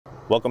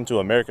Welcome to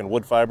American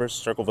Wood Fibers,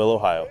 Circleville,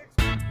 Ohio.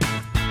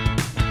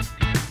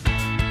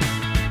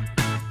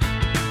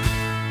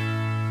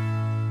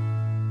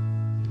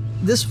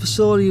 This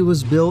facility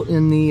was built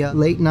in the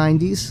late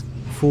 90s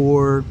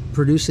for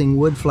producing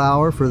wood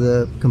flour for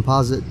the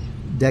composite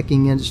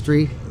decking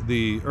industry.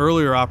 The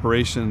earlier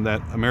operation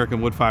that American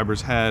Wood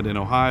Fibers had in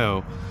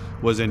Ohio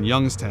was in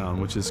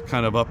Youngstown, which is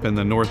kind of up in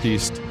the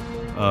northeast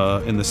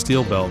in the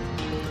steel belt.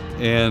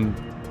 And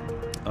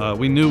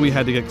we knew we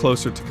had to get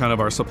closer to kind of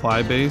our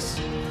supply base,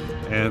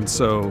 and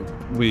so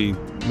we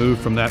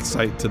moved from that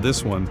site to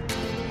this one.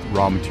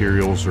 Raw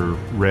materials are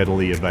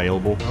readily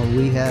available.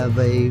 We have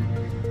a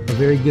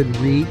very good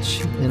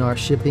reach in our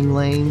shipping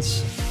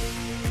lanes.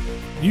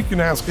 You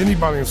can ask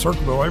anybody in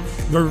Circleville,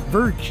 they're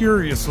very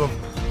curious of,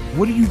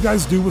 what do you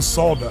guys do with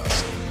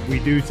sawdust? We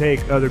do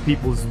take other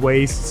people's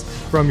wastes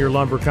from your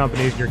lumber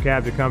companies, your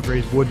cabinet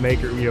companies, wood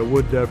maker,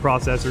 wood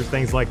processors,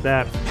 things like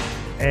that,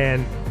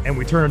 and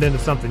we turn it into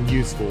something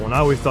useful. And I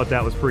always thought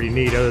that was pretty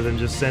neat, other than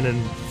just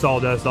sending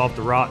sawdust off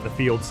to rot in the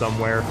field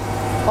somewhere.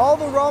 All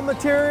the raw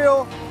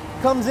material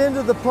comes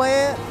into the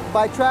plant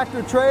by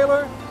tractor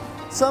trailer.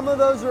 Some of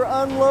those are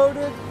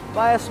unloaded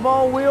by a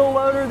small wheel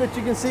loader that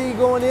you can see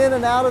going in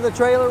and out of the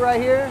trailer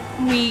right here.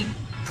 We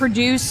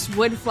produce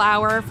wood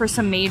flour for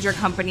some major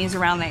companies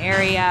around the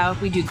area.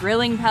 We do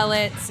grilling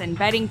pellets and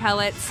bedding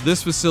pellets.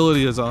 This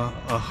facility is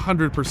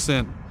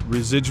 100%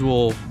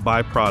 residual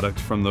byproduct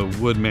from the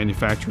wood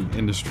manufacturing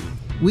industry.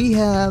 We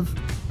have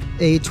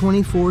a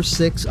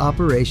 24/6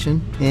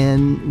 operation,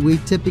 and we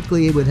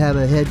typically would have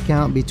a head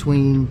count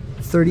between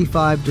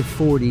 35 to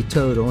 40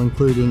 total,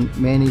 including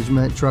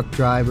management, truck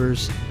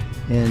drivers,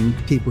 and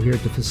people here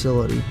at the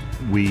facility.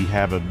 We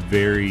have a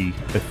very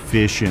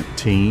efficient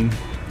team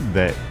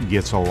that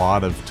gets a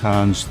lot of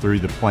tons through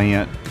the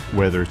plant,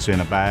 whether it's in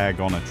a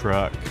bag, on a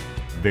truck,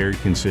 very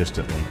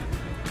consistently.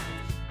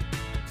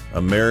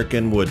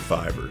 American Wood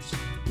Fibers.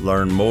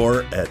 Learn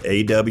more at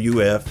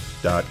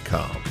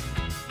awf.com.